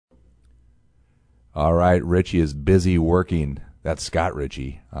All right, Richey is busy working, that's Scott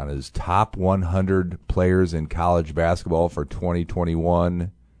Richey, on his top 100 players in college basketball for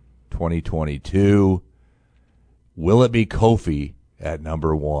 2021, 2022. Will it be Kofi at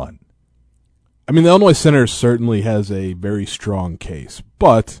number one? I mean, the Illinois Center certainly has a very strong case,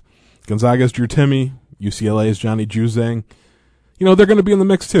 but Gonzaga's Drew Timme, UCLA's Johnny Juzang, they're going to be in the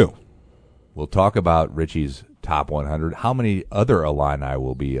mix too. We'll talk about Richey's top 100. How many other Illini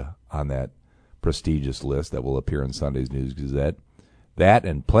will be on that prestigious list that will appear in Sunday's News-Gazette? That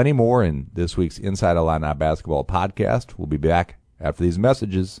and plenty more in this week's Inside Illini Basketball podcast. We'll be back after these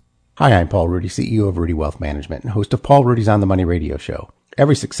messages. Hi, I'm Paul Rudy, CEO of Rudy Wealth Management and host of Paul Rudy's On the Money radio show.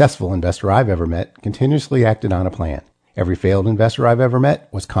 Every successful investor I've ever met continuously acted on a plan. Every failed investor I've ever met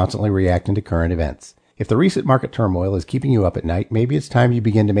was constantly reacting to current events. If the recent market turmoil is keeping you up at night, maybe it's time you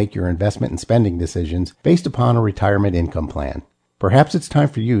begin to make your investment and spending decisions based upon a retirement income plan. Perhaps it's time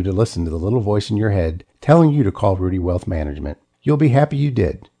for you to listen to the little voice in your head telling you to call Rudy Wealth Management. You'll be happy you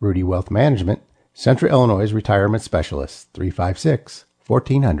did. Rudy Wealth Management, Central Illinois Retirement Specialist,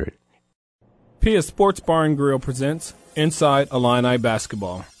 356-1400. Pia Sports Bar and Grill presents Inside Illini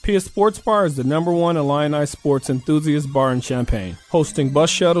Basketball. Pia Sports Bar is the #1 Illini sports enthusiast bar in Champaign, hosting bus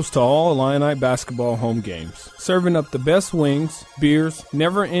shuttles to all Illini basketball home games, serving up the best wings, beers,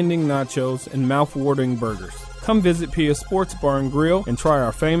 never-ending nachos, and mouth-watering burgers. Come visit Pia Sports Bar and Grill and try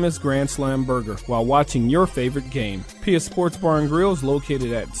our famous Grand Slam burger while watching your favorite game. Pia Sports Bar and Grill is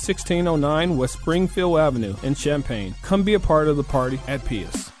located at 1609 West Springfield Avenue in Champaign. Come be a part of the party at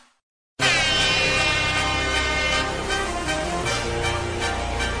Pia's.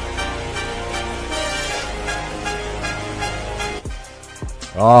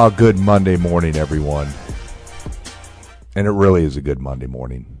 Oh, good Monday morning, everyone. And it really is a good Monday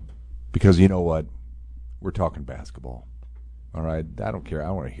morning. Because you know what? We're talking basketball. All right? I don't care. I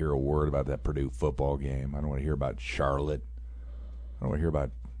don't want to hear a word about that Purdue football game. I don't want to hear about Charlotte. I don't want to hear about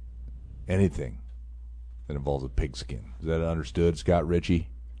anything that involves a pigskin. Is that understood, Scott Richey?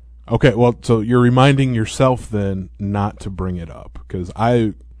 Okay, well, so you're reminding yourself then not to bring it up. Because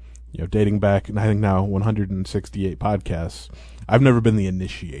dating back, I think now 168 podcasts, I've never been the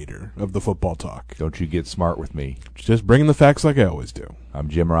initiator of the football talk. Don't you get smart with me. Just bringing the facts like I always do. I'm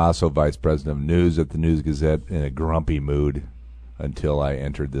Jim Rosso, Vice President of News at the News-Gazette, in a grumpy mood until I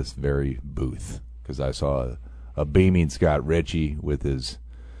entered this very booth because I saw a beaming Scott Richey with his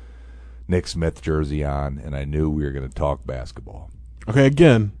Nick Smith jersey on, and I knew we were going to talk basketball. Okay,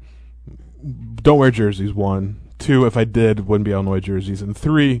 again, don't wear jerseys, 1. 2, if I did, wouldn't be Illinois jerseys. And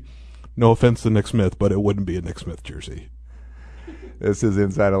 3, no offense to Nick Smith, but it wouldn't be a Nick Smith jersey. This is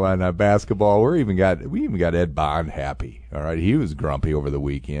Inside Illini Basketball. We even got Ed Bond happy. All right, he was grumpy over the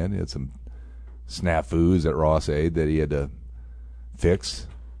weekend. He had some snafus at Ross Aid that he had to fix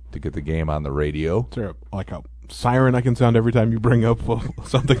to get the game on the radio. Is there like a siren I can sound every time you bring up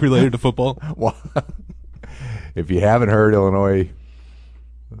something related to football? Well, if you haven't heard, Illinois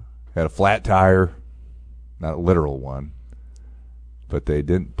had a flat tire, not a literal one, but they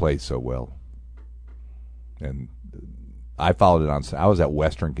didn't play so well. And I followed it on. I was at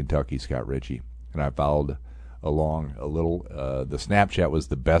Western Kentucky, Scott Richey, and I followed along a little. The Snapchat was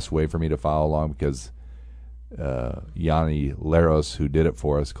the best way for me to follow along because Yanni Leros, who did it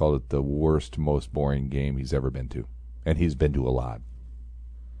for us, called it the worst, most boring game he's ever been to, and he's been to a lot.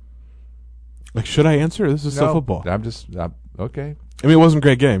 Like, should I answer? This is still football. I'm okay. I mean, it wasn't a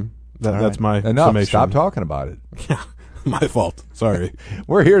great game. That's my Enough. summation. Stop talking about it. Yeah, my fault. Sorry.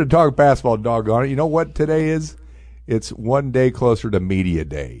 We're here to talk basketball, doggone it. You know what today is? It's one day closer to Media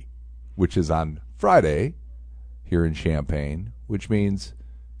Day, which is on Friday here in Champaign, which means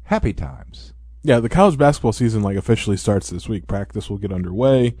happy times. Yeah, the college basketball season officially starts this week. Practice will get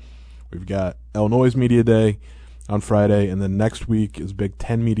underway. We've got Illinois Media Day on Friday, and then next week is Big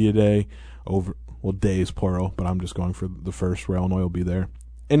Ten Media Day days plural, but I'm just going for the first where Illinois will be there.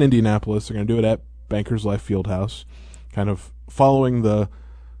 In Indianapolis, they're going to do it at Bankers Life Fieldhouse, kind of following the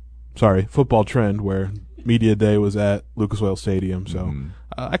football trend where Media Day was at Lucas Oil Stadium, so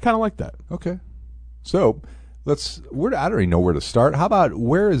I kind of like that. Okay. So I don't even know where to start. How about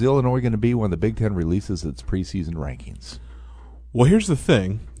where is Illinois going to be when the Big Ten releases its preseason rankings? Well, here's the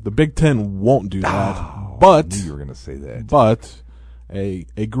thing. The Big Ten won't do that, but I knew you were going to say that. But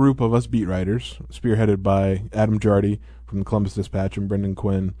a group of us beat writers, spearheaded by Adam Jardy from the Columbus Dispatch and Brendan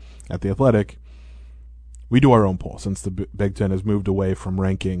Quinn at The Athletic, we do our own poll since the Big Ten has moved away from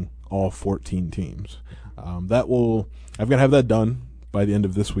ranking all 14 teams. I've got to have that done by the end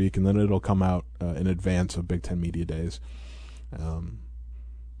of this week, and then it'll come out in advance of Big Ten Media Days.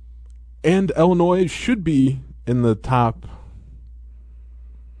 And Illinois should be in the top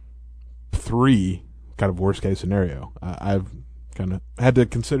 3 kind of worst case scenario. I've kind of had to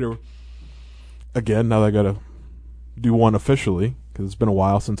consider, again, now that I got to do one officially, because it's been a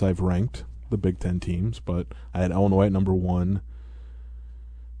while since I've ranked the Big Ten teams, but I had Illinois at number 1,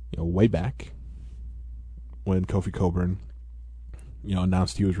 way back when Kofi Coburn,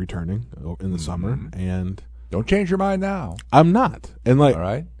 announced he was returning in the summer, and don't change your mind now. I'm not. And all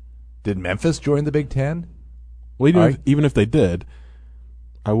right, did Memphis join the Big Ten? Well, even if they did,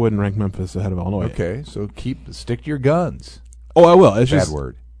 I wouldn't rank Memphis ahead of Illinois. Okay, so stick to your guns. Oh, I will. It's Bad just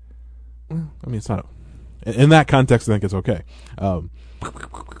word. I mean, it's not. In that context, I think it's okay.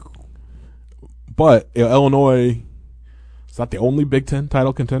 But Illinois, it's not the only Big Ten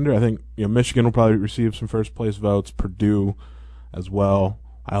title contender. I think Michigan will probably receive some first place votes. Purdue, as well.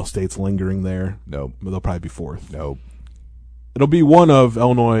 Ohio State's lingering there. Nope. But they'll probably be 4th. Nope. It'll be one of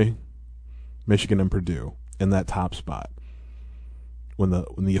Illinois, Michigan, and Purdue in that top spot when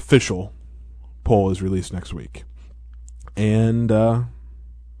the official poll is released next week. And they'll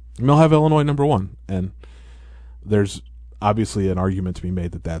have Illinois number 1. And there's obviously an argument to be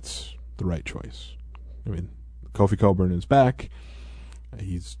made that that's the right choice. I mean, Kofi Coburn is back.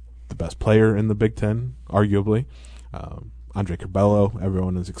 He's the best player in the Big Ten, arguably. Andre Curbelo,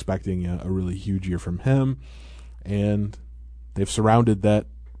 everyone is expecting a really huge year from him. And they've surrounded that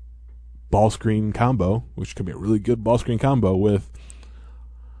ball screen combo, which could be a really good ball screen combo, with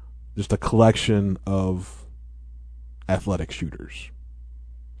just a collection of athletic shooters.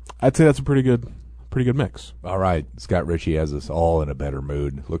 I'd say that's a pretty good mix. All right, Scott Richey has us all in a better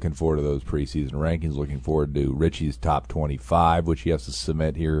mood. Looking forward to those preseason rankings. Looking forward to Richey's top 25, which he has to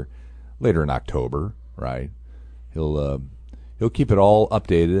submit here later in October. Right? He'll keep it all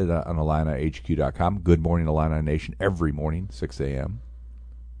updated on IlliniHQ.com. Good morning, Illini Nation, every morning, 6 a.m.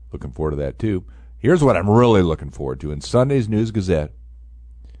 Looking forward to that too. Here's what I'm really looking forward to in Sunday's News-Gazette.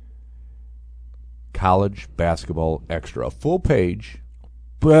 College basketball extra, a full page.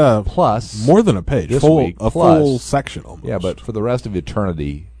 Plus more than a page, this full, week, a plus, full section almost. Yeah, but for the rest of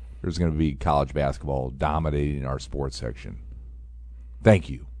eternity, there's going to be college basketball dominating our sports section.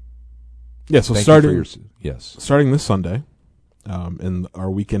 Thank you. Yeah, so Thank starting you for yes, starting this Sunday, in our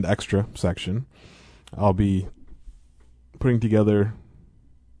weekend extra section, I'll be putting together,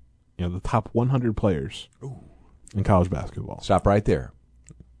 the top 100 players in college basketball. Stop right there.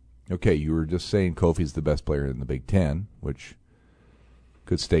 Okay, you were just saying Kofi's the best player in the Big Ten, which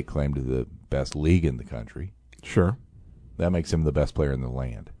could stake claim to the best league in the country. Sure. That makes him the best player in the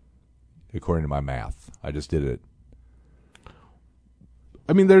land, according to my math. I just did it.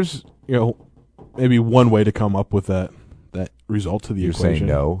 I mean, there's, maybe one way to come up with that result to the You're equation. saying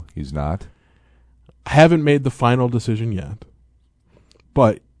no, he's not? I haven't made the final decision yet,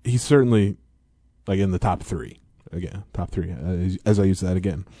 but he's certainly in the top 3. Again, top 3, as I use that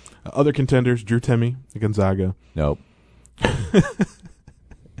again. Other contenders, Drew Timme, Gonzaga. Nope.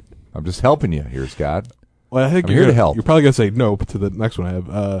 I'm just helping you here, Scott. Well, I think I'm here to help. You're probably going to say nope to the next one I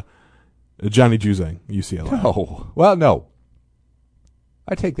have. Johnny Juzang, UCLA. No. Well, no.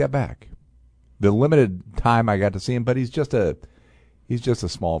 I take that back. The limited time I got to see him, but he's just a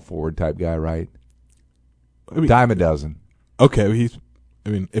small forward type guy, right? I mean, dime a dozen. Okay,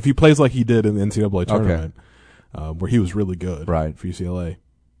 if he plays like he did in the NCAA tournament, where he was really good, right, for UCLA,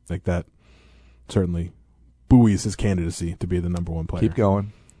 like that, certainly buoys his candidacy to be the number 1 player. Keep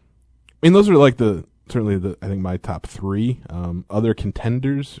going. I mean, those are certainly I think my top 3. Other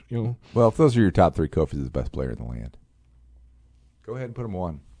contenders, Well, if those are your top 3, Kofi's the best player in the land. Go ahead and put him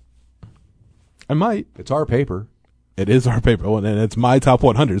 1. I might. It's our paper. It is our paper, and it's my top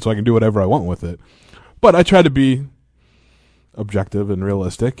 100, so I can do whatever I want with it. But I try to be objective and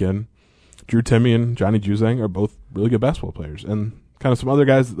realistic, and Drew Timme and Johnny Juzang are both really good basketball players, and kind of some other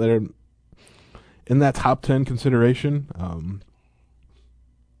guys that are in that top 10 consideration.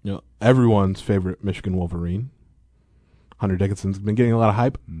 Everyone's favorite Michigan Wolverine, Hunter Dickinson's been getting a lot of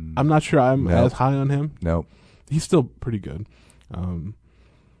hype. I'm not sure I'm as high on him. No, he's still pretty good.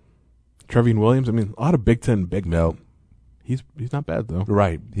 Trevion Williams, a lot of Big Ten big men. No, he's not bad though.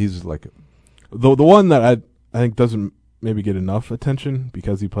 Right, he's like the one that I think doesn't maybe get enough attention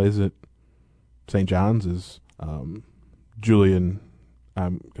because he plays at St. John's is Julian.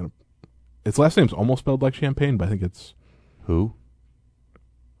 His last name's almost spelled like Champagne, but I think it's who?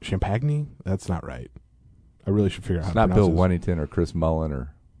 Champagne? That's not right. I really should figure out how to pronounce it. It's not Bill his. Wennington or Chris Mullen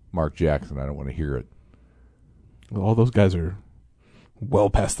or Mark Jackson. I don't want to hear it. Well, all those guys are well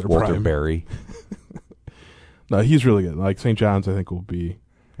past their Walter prime. Berry. No, he's really good. Like St. John's, I think will be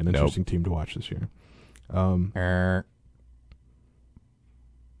an interesting team to watch this year. There's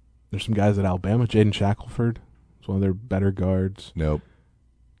some guys at Alabama. Jaden Shackelford is one of their better guards. Nope.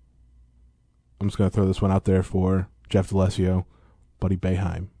 I'm just going to throw this one out there for Jeff D'Alessio, Buddy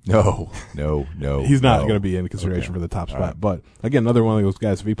Boeheim. No. He's not going to be in consideration for the top spot. Right. But, again, another one of those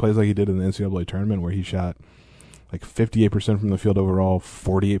guys, if he plays like he did in the NCAA tournament where he shot like 58% from the field overall,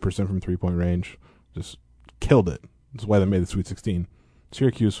 48% from three-point range, just killed it. That's why they made the Sweet 16.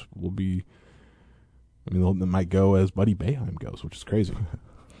 Syracuse will be, they might go as Buddy Boeheim goes, which is crazy.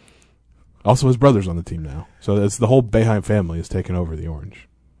 Also, his brother's on the team now. So it's the whole Boeheim family is taking over the Orange.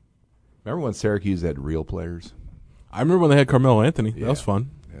 Remember when Syracuse had real players? I remember when they had Carmelo Anthony. Yeah. That was fun.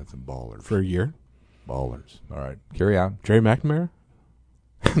 They had some ballers. For a year. Ballers. All right. Carry on. Jerry McNamara?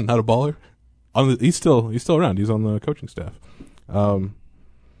 Not a baller? He's still around. He's on the coaching staff. How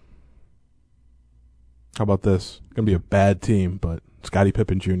about this? Going to be a bad team, but Scottie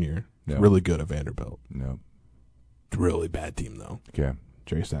Pippen Jr. is really good at Vanderbilt. No. Really bad team, though. Okay.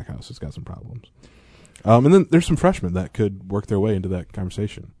 Jerry Stackhouse has got some problems. And then there's some freshmen that could work their way into that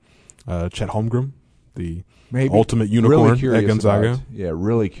conversation. Chet Holmgren, the ultimate unicorn at Gonzaga.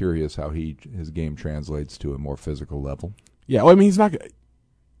 Really curious how his game translates to a more physical level. Yeah, well, I mean,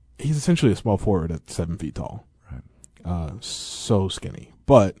 he's essentially a small forward at 7 feet tall. Right. So skinny.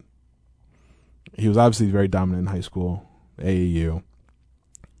 But he was obviously very dominant in high school, AAU.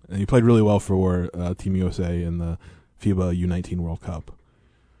 And he played really well for Team USA in the FIBA U19 World Cup.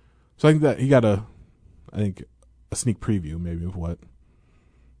 So I think that he got a sneak preview maybe of what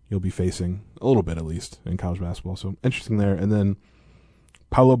he'll be facing, a little bit at least, in college basketball. So interesting there. And then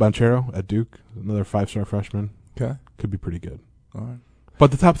Paolo Banchero at Duke, another 5-star freshman. Okay. Could be pretty good. All right.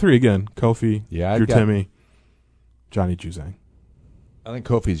 But the top three, again, Kofi, Drew Timme, Johnny Juzang. I think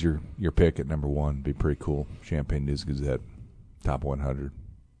Kofi's your pick at number one. Be pretty cool. Champaign News-Gazette, top 100.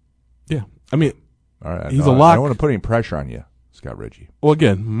 Yeah. I mean, all right. He's a lock. I don't want to put any pressure on you, Scott Richey. Well,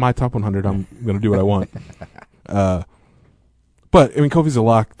 again, my top 100, I'm going to do what I want. But, I mean, Kofi's a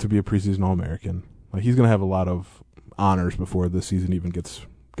lock to be a preseason All-American. Like, he's going to have a lot of honors before the season even gets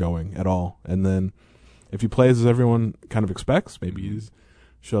going at all. And then if he plays as everyone kind of expects, maybe he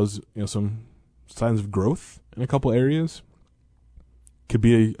shows some signs of growth in a couple areas, could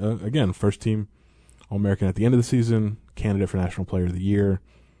be, again, first-team All-American at the end of the season, candidate for National Player of the Year.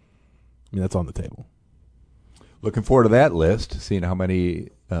 I mean, that's on the table. Looking forward to that list, seeing how many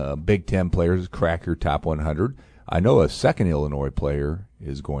Big Ten players crack your top 100. I know a second Illinois player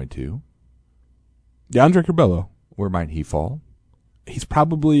is going to. Yeah, Andre Curbelo. Where might he fall? He's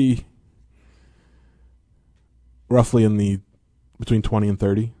probably roughly in between 20 and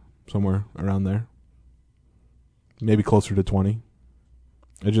 30, somewhere around there. Maybe closer to 20.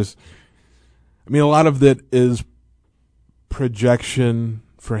 A lot of that is projection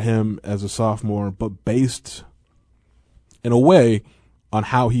for him as a sophomore, but based in a way on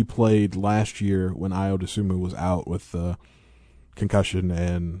how he played last year when Ayo Dosunmu was out with concussion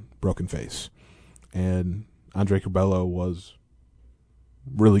and broken face. And Andre Curbelo was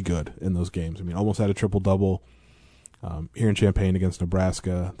really good in those games. I mean, almost had a triple-double here in Champaign against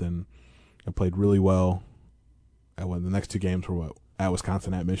Nebraska. Then I played really well. The next two games were at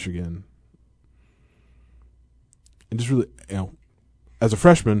Wisconsin, at Michigan. And just really, as a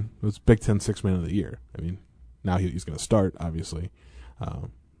freshman, it was Big Ten Sixth Man of the Year. I mean, now he's going to start, obviously.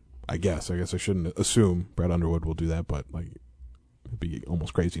 I guess I shouldn't assume Brad Underwood will do that, but it'd be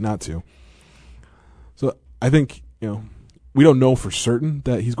almost crazy not to. So I think we don't know for certain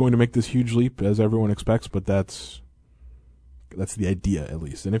that he's going to make this huge leap as everyone expects, but that's the idea at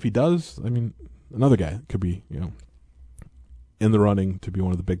least. And if he does, I mean, another guy could be in the running to be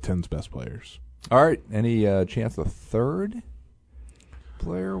one of the Big Ten's best players. All right. Any chance a third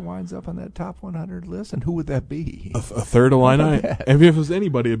player winds up on that top 100 list? And who would that be? A third Illini? If it was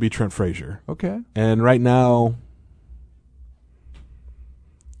anybody, it'd be Trent Frazier. Okay. And right now,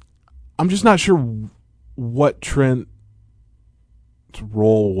 I'm just not sure what Trent's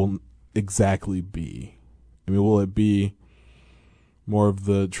role will exactly be. I mean, will it be more of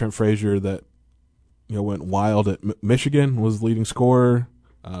the Trent Frazier that went wild at Michigan, was leading scorer?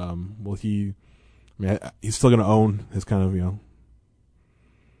 Will he? I mean, he's still going to own his kind of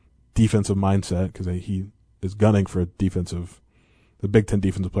defensive mindset because he is gunning for the Big Ten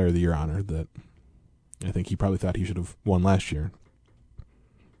Defensive Player of the Year honor that I think he probably thought he should have won last year.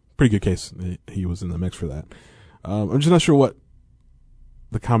 Pretty good case he was in the mix for that. I'm just not sure what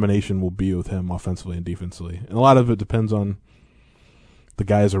the combination will be with him offensively and defensively, and a lot of it depends on the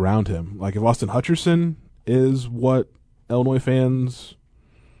guys around him. Like if Austin Hutcherson is what Illinois fans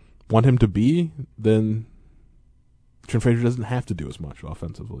want him to be, then Trent Frazier doesn't have to do as much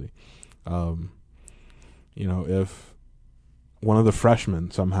offensively. If one of the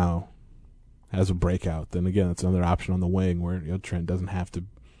freshmen somehow has a breakout, then again, it's another option on the wing where Trent doesn't have to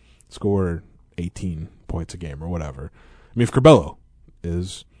score 18 points a game or whatever. I mean, if Curbelo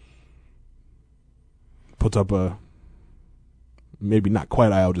puts up a maybe not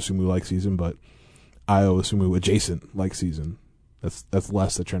quite Ayo Dosunmu-like season, but Ayo Dosunmu adjacent-like season, that's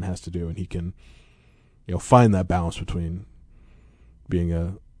less that Trent has to do, and he can find that balance between being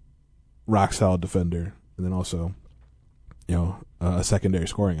a rock-solid defender and then also a secondary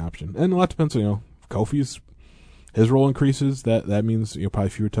scoring option. And a lot depends on if Kofi's his role increases, that means probably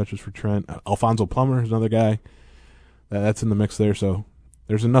fewer touches for Trent. Alfonso Plummer is another guy that's in the mix there. So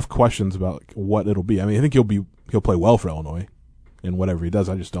there's enough questions about what it'll be. I mean, I think he'll play well for Illinois in whatever he does.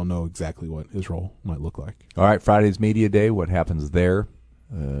 I just don't know exactly what his role might look like. All right, Friday's media day. What happens there?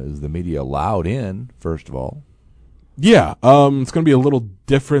 Is the media allowed in? First of all, yeah, it's going to be a little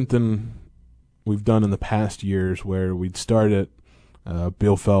different than we've done in the past years, where we'd start at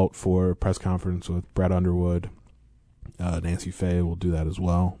Bielfeldt for a press conference with Brad Underwood. Nancy Faye will do that as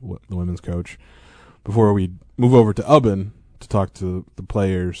well, the women's coach, before we move over to Ubben to talk to the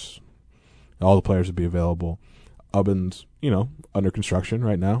players. All the players would be available. Ubben's, under construction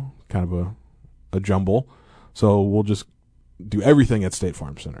right now, kind of a jumble. So we'll just do everything at State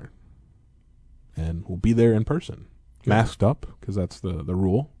Farm Center. And we'll be there in person, masked up, because that's the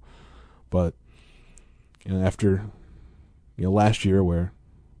rule. But after last year where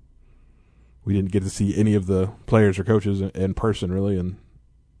we didn't get to see any of the players or coaches in person, really, and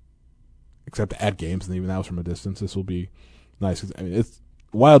except at games, and even that was from a distance. This will be nice. I mean, it's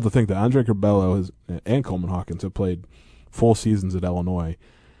wild to think that Andre Curbelo and Coleman Hawkins have played full seasons at Illinois,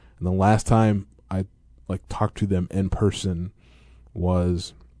 and the last time I talked to them in person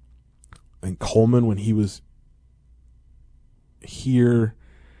was, I think, Coleman when he was here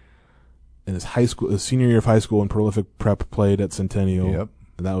in his senior year of high school, and Prolific Prep played at Centennial. Yep.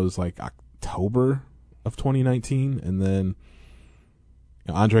 And that was October of 2019, and then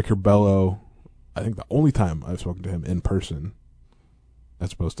Andre Curbelo, I think the only time I've spoken to him in person,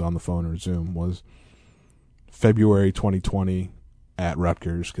 as opposed to on the phone or Zoom, was February 2020 at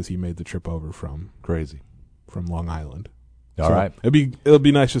Rutgers, because he made the trip over from Long Island. All right, it'll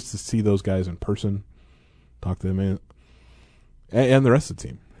be nice just to see those guys in person, talk to them, and the rest of the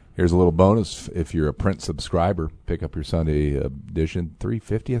team. Here's a little bonus. If you're a print subscriber, pick up your Sunday edition.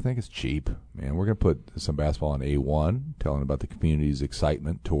 $3.50, I think. It's cheap. Man, we're going to put some basketball on A1, telling about the community's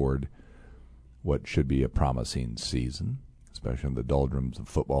excitement toward what should be a promising season, especially in the doldrums of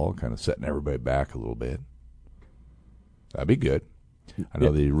football, kind of setting everybody back a little bit. That'd be good. I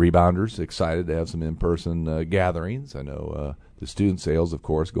know the rebounders excited to have some in-person gatherings. I know the student sales, of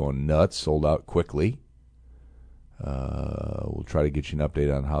course, going nuts, sold out quickly. We'll try to get you an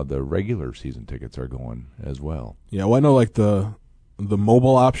update on how the regular season tickets are going as well. Yeah, well, I know the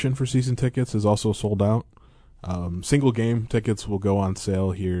mobile option for season tickets is also sold out. Single game tickets will go on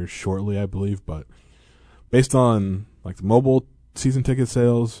sale here shortly, I believe, but based on the mobile season ticket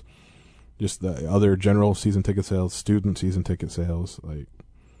sales, just the other general season ticket sales, student season ticket sales,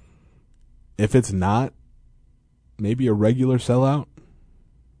 if it's not maybe a regular sellout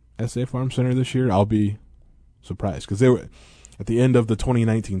at State Farm Center this year, I'll be surprised, because they were at the end of the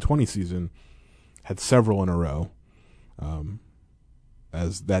 2019-20 season had several in a row,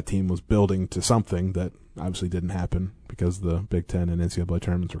 as that team was building to something that obviously didn't happen because the Big Ten and NCAA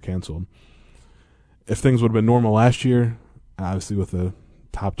tournaments were canceled. If things would have been normal last year, obviously with the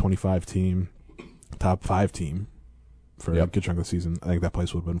top 25 team, top 5 team for a good chunk of the season, I think that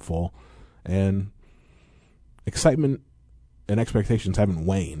place would have been full, and excitement and expectations haven't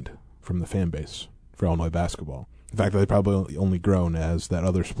waned from the fan base for Illinois basketball. In fact, they've probably only grown as that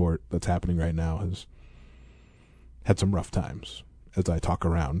other sport that's happening right now has had some rough times, as I talk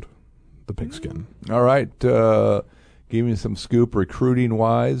around the pigskin. All right. Give me some scoop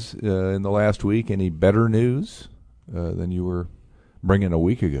recruiting-wise in the last week. Any better news than you were bringing a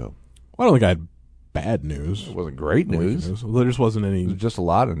week ago? Well, I don't think I had bad news. It wasn't great news. Well, there just wasn't any. It was just a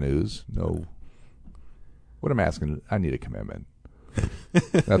lot of news. No. What I'm asking, I need a commitment.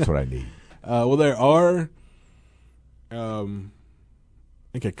 That's what I need. Well, there are, I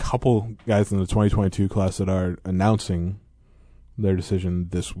think, a couple guys in the 2022 class that are announcing their decision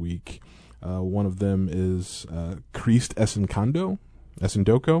this week. One of them is Christ Essendoko,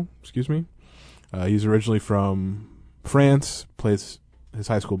 excuse me. He's originally from France, plays his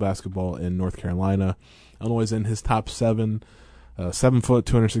high school basketball in North Carolina. Illinois is in his top 7. 7 foot,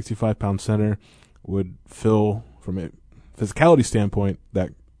 265-pound center, would fill, from a physicality standpoint, that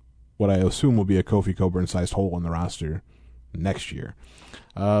what I assume will be a Kofi Coburn-sized hole in the roster next year.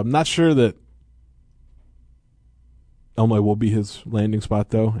 I'm not sure that Illinois will be his landing spot,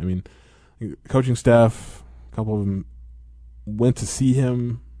 though. I mean, coaching staff, a couple of them went to see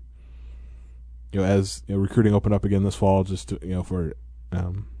him as recruiting opened up again this fall, just to, for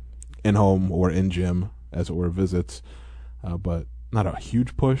in-home or in-gym, as it were, visits, but not a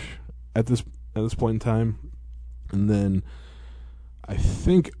huge push at this point in time. And then I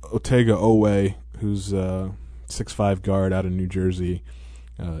think Otega Owe, who's a 6'5" guard out of New Jersey,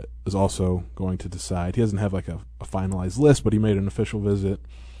 is also going to decide. He doesn't have like a finalized list, but he made an official visit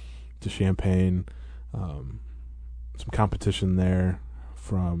to Champaign. Some competition there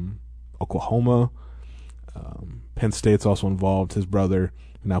from Oklahoma. Penn State's also involved. His brother,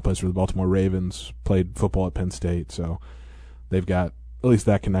 who now plays for the Baltimore Ravens, played football at Penn State, so they've got at least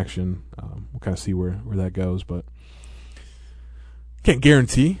that connection. We'll kind of see where that goes, but can't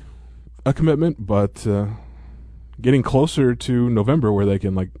guarantee a commitment, but getting closer to November where they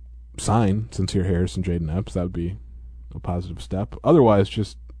can sign Sincere Harris and Jaden Epps, that would be a positive step. Otherwise,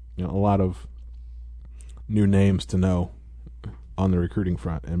 just a lot of new names to know on the recruiting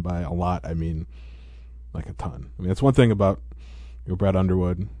front, and by a lot I mean like a ton. I mean, that's one thing about Brad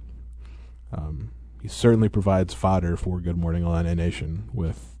Underwood. He certainly provides fodder for Good Morning Illini Nation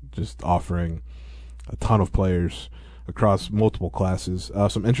with just offering a ton of players across multiple classes.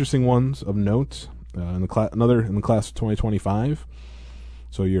 Some interesting ones of note in the class of 2025.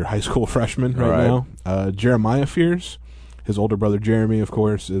 So your high school freshman right now, Jeremiah Fears. His older brother Jeremy, of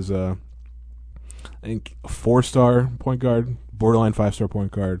course, is I think a 4-star point guard, borderline 5-star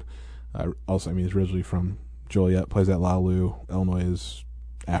point guard. Also, he's originally from Joliet, plays at Lalu. Illinois is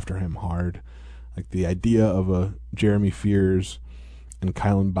after him hard. Like the idea of a Jeremy Fears and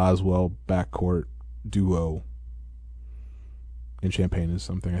Kylan Boswell backcourt duo in Champaign is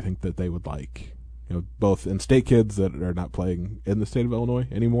something I think that they would like. Both in-state kids that are not playing in the state of Illinois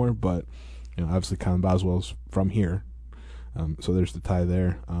anymore, but obviously Kylan Boswell's from here, so there's the tie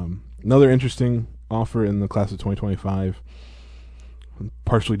there. Another interesting offer in the class of 2025,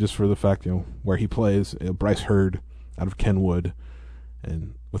 partially just for the fact where he plays. Bryce Hurd out of Kenwood,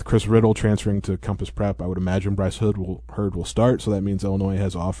 and with Chris Riddle transferring to Compass Prep, I would imagine Bryce Hurd will start. So that means Illinois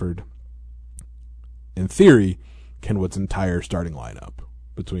has offered, in theory, Kenwood's entire starting lineup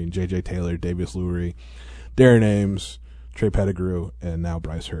between J.J. Taylor, Davis Lurie, Darren Ames, Trey Pettigrew, and now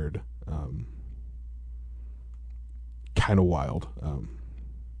Bryce Hurd. Kind of wild.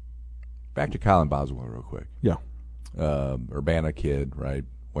 Back to Kylan Boswell real quick. Yeah. Urbana kid, right?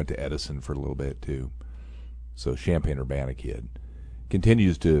 Went to Edison for a little bit too. So Champaign-Urbana kid.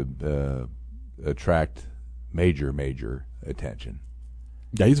 Continues to attract major attention.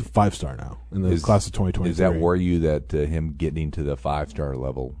 Yeah, he's a 5-star now in the class of 2023. Does that worry you that him getting to the 5-star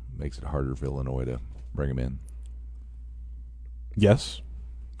level makes it harder for Illinois to bring him in? Yes,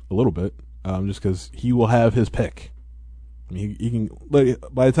 a little bit. Just because he will have his pick. He can,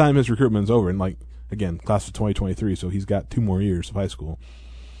 by the time his recruitment's over, and again, class of 2023, so he's got 2 more years of high school,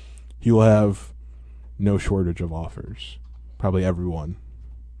 he will have no shortage of offers. Probably everyone.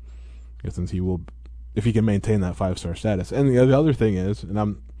 Since he will, if he can maintain that 5-star status. And the other thing is,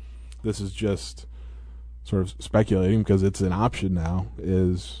 and this is just sort of speculating because it's an option now,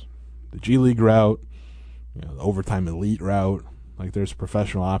 is the G League route, the overtime elite route. There's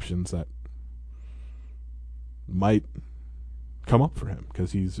professional options that might come up for him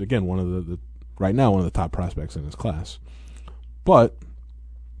because he's, again, one of the right now one of the top prospects in his class. But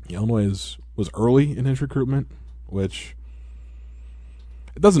Illinois was early in his recruitment, which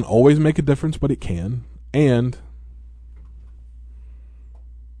it doesn't always make a difference, but it can. And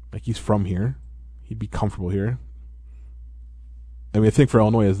he's from here. He'd be comfortable here. I think for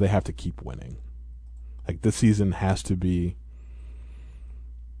Illinois is they have to keep winning. This season has to be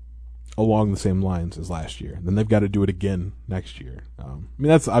along the same lines as last year. Then they've got to do it again next year.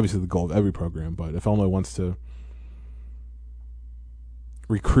 That's obviously the goal of every program, but if Illinois wants to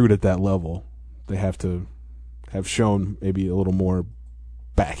recruit at that level, they have to have shown maybe a little more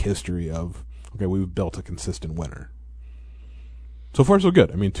back history of, okay, we've built a consistent winner. So far, so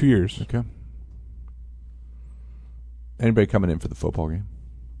good. 2 years. Okay. Anybody coming in for the football game?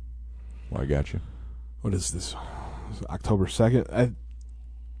 Well, I got you. What is this? October 2nd?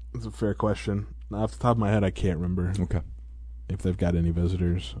 That's a fair question. Off the top of my head, I can't remember. Okay. If they've got any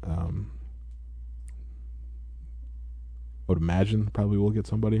visitors. I would imagine probably we'll get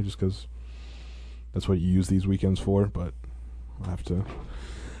somebody just because that's what you use these weekends for, but I'll have to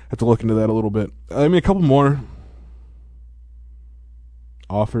look into that a little bit. A couple more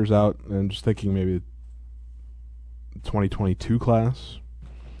offers out, and just thinking maybe 2022 class,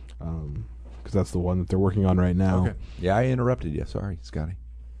 because that's the one that they're working on right now. Okay. Yeah, I interrupted you. Sorry, Scotty.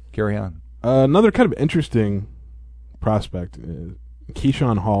 Carry on. Another kind of interesting prospect,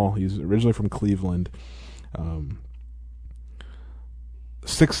 Keyshawn Hall. He's originally from Cleveland.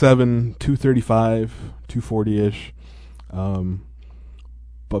 6'7", 235, 240-ish,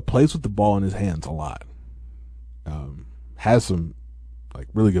 but plays with the ball in his hands a lot. Has some like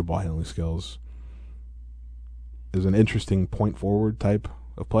really good ball handling skills. Is an interesting point forward type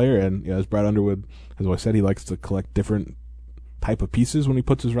of player, and as Brad Underwood has always said, he likes to collect different type of pieces when he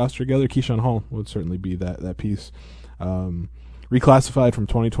puts his roster together. Keyshawn Hall would certainly be that piece. Reclassified from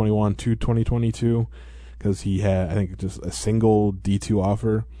 2021 to 2022 because he had, I think, just a single D2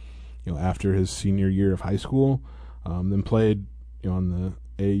 offer, after his senior year of high school. Then played, on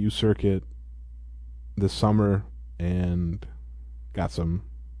the AAU circuit this summer and got some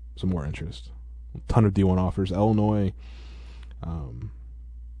more interest. A ton of D1 offers. Illinois,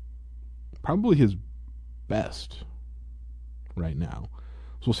 probably his best right now.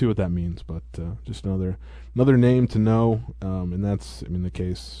 So we'll see what that means, but just another name to know, and that's the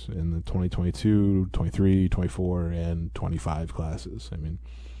case in the 2022, 23, 24, and 25 classes.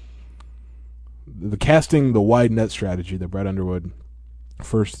 The casting the wide net strategy that Brad Underwood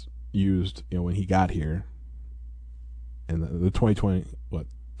first used, when he got here, and the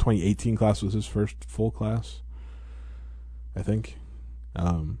 2018 class was his first full class, I think,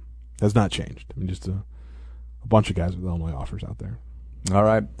 has not changed. Just a bunch of guys with Illinois offers out there. All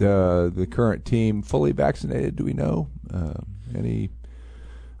right. The current team fully vaccinated, do we know? Any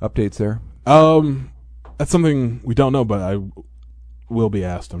updates there? That's something we don't know, but I will be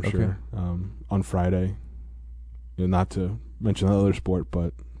asked, I'm sure, on Friday. Not to mention another sport,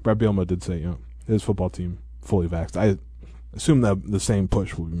 but Brad Bielema did say, his football team fully vaxxed. I assume that the same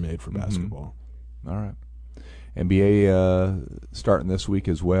push will be made for basketball. All right. NBA starting this week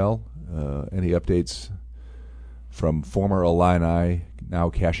as well. Any updates from former Illini now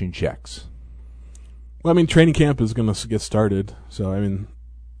cashing checks? Well, training camp is going to get started. So,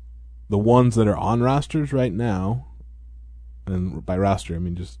 the ones that are on rosters right now, and by roster,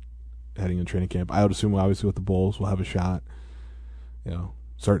 just heading in training camp, I would assume, obviously, with the Bulls, we'll have a shot.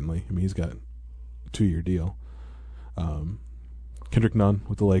 Certainly. He's got a 2-year deal. Kendrick Nunn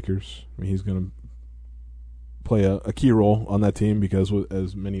with the Lakers. He's going to play a key role on that team because with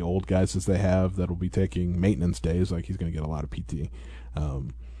as many old guys as they have that will be taking maintenance days, he's going to get a lot of PT.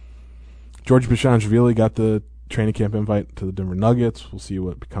 George Bishanshvili got the training camp invite to the Denver Nuggets. We'll see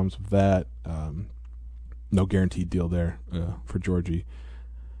what becomes of that. No guaranteed deal there for Georgie.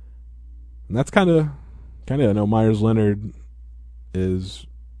 And that's kind of I know Myers Leonard is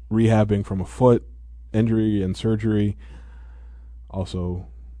rehabbing from a foot injury and surgery. Also,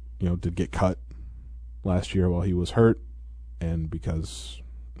 did get cut last year while he was hurt, and because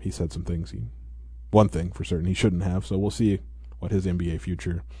he said some things, one thing for certain he shouldn't have. So we'll see what his NBA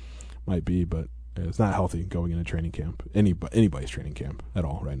future might be, but it's not healthy going into training camp, anybody's training camp at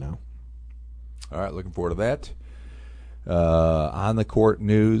all right now. All right, looking forward to that. On the court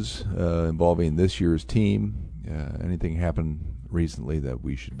news involving this year's team, anything happened recently that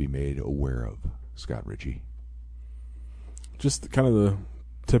we should be made aware of, Scott Richey? Just kind of the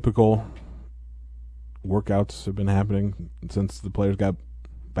typical workouts have been happening since the players got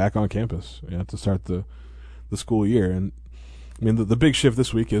back on campus to start the school year. And the big shift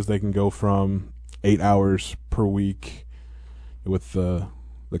this week is they can go from 8 hours per week with the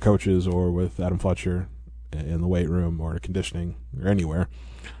coaches or with Adam Fletcher in the weight room or conditioning or anywhere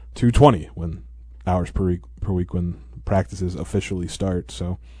to 20 hours per week when practices officially start.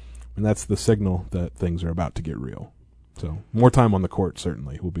 So, that's the signal that things are about to get real. So more time on the court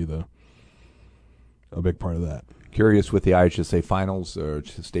certainly will be a big part of that. Curious with the IHSA finals or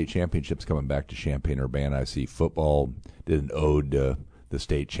state championships coming back to Champaign-Urbana. I see football did an ode to the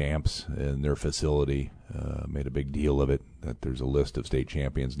state champs in their facility, made a big deal of it, that there's a list of state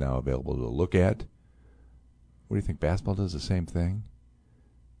champions now available to look at. What do you think? Basketball does the same thing?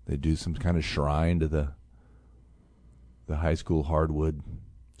 They do some kind of shrine to the high school hardwood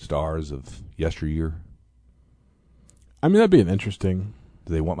stars of yesteryear? That'd be an interesting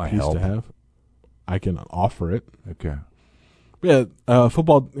Do they want my piece help? to have. I can offer it. Okay. Yeah,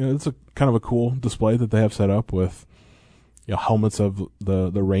 football, it's a kind of a cool display that they have set up with helmets of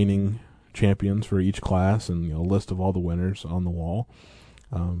the reigning champions for each class and a list of all the winners on the wall.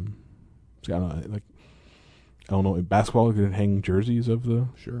 It's got Illinois basketball could hang jerseys of the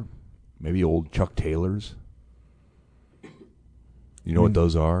Sure. Maybe old Chuck Taylors. You know what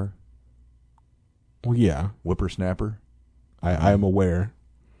those are? Well, yeah. Whippersnapper? I am aware.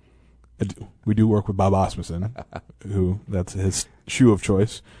 We do work with Bob Osmussen, who that's his shoe of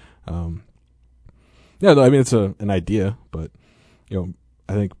choice. It's an idea, but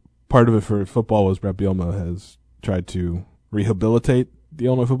I think part of it for football was Brett Bielema has tried to rehabilitate the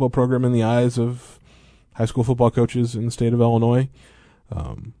Illinois football program in the eyes of high school football coaches in the state of Illinois.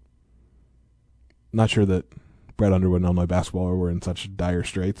 Not sure that Brett Underwood and Illinois basketball were in such dire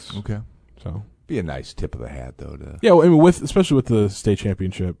straits. Okay. So Be a nice tip of the hat, though. yeah, well, I mean, especially with the state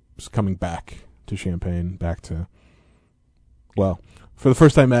championships coming back to Champaign, for the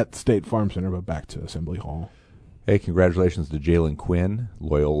first time at State Farm Center, but back to Assembly Hall. Hey, congratulations to Jalen Quinn,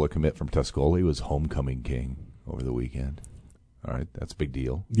 Loyola commit from Tuscola. He was homecoming king over the weekend. All right, that's a big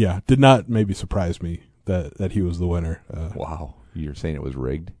deal. Yeah, did not maybe surprise me that he was the winner. Wow, you're saying it was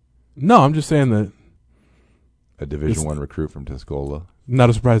rigged? No, I'm just saying that A Division I recruit from Tuscola. not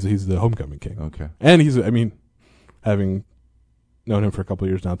a surprise that he's the homecoming king. Okay. And he's, I mean, having known him for a couple of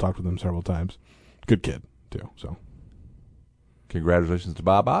years now, talked with him several times, good kid too. So, congratulations to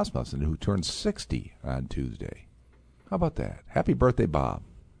Bob Osmussen, who turned 60 on Tuesday. How about that? Happy birthday, Bob.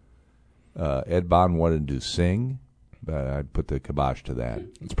 Ed Bond wanted to sing, but I'd put the kibosh to that.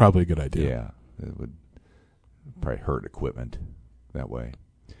 it's probably a good idea. Yeah, it would probably hurt equipment that way.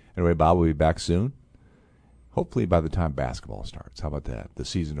 Anyway, Bob will be back soon. Hopefully by the time basketball starts. How about that? The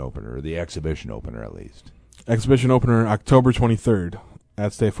season opener, or the exhibition opener at least. Exhibition opener October 23rd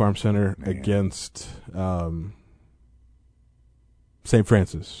at State Farm Center against St.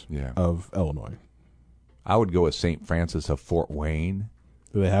 Francis of Illinois. I would go with St. Francis of Fort Wayne.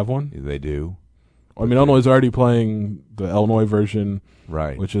 Do they have one? They do. I mean, Illinois is already playing the Illinois version,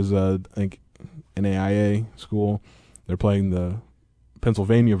 Right. which is, I think, an AIA school. They're playing the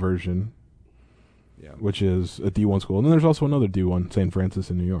Pennsylvania version, which is a D1 school. And then there's also another D1, St. Francis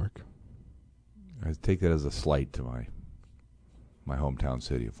in New York. I take that as a slight to my hometown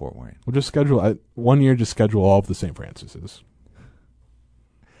city of Fort Wayne. We'll just schedule, 1 year, just schedule all of the St. Francis's.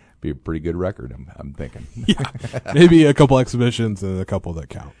 Be a pretty good record, I'm thinking. Yeah, maybe a couple exhibitions and a couple that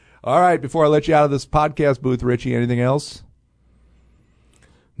count. All right, before I let you out of this podcast booth, Richie, anything else?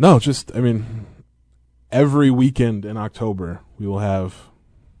 No, just, I mean, every weekend in October, we will have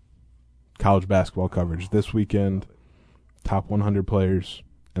college basketball coverage. This weekend, top 100 players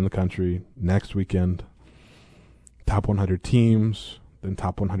in the country. Next weekend, top 100 teams, then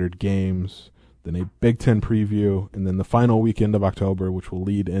top 100 games, then a Big Ten preview, and then the final weekend of October, which will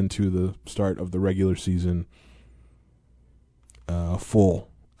lead into the start of the regular season, full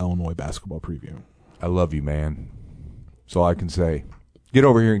Illinois basketball preview. I love you, man. That's all I can say. Get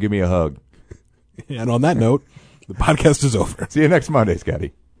over here and give me a hug. And on that note, the podcast is over. See you next Monday,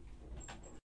 Scotty.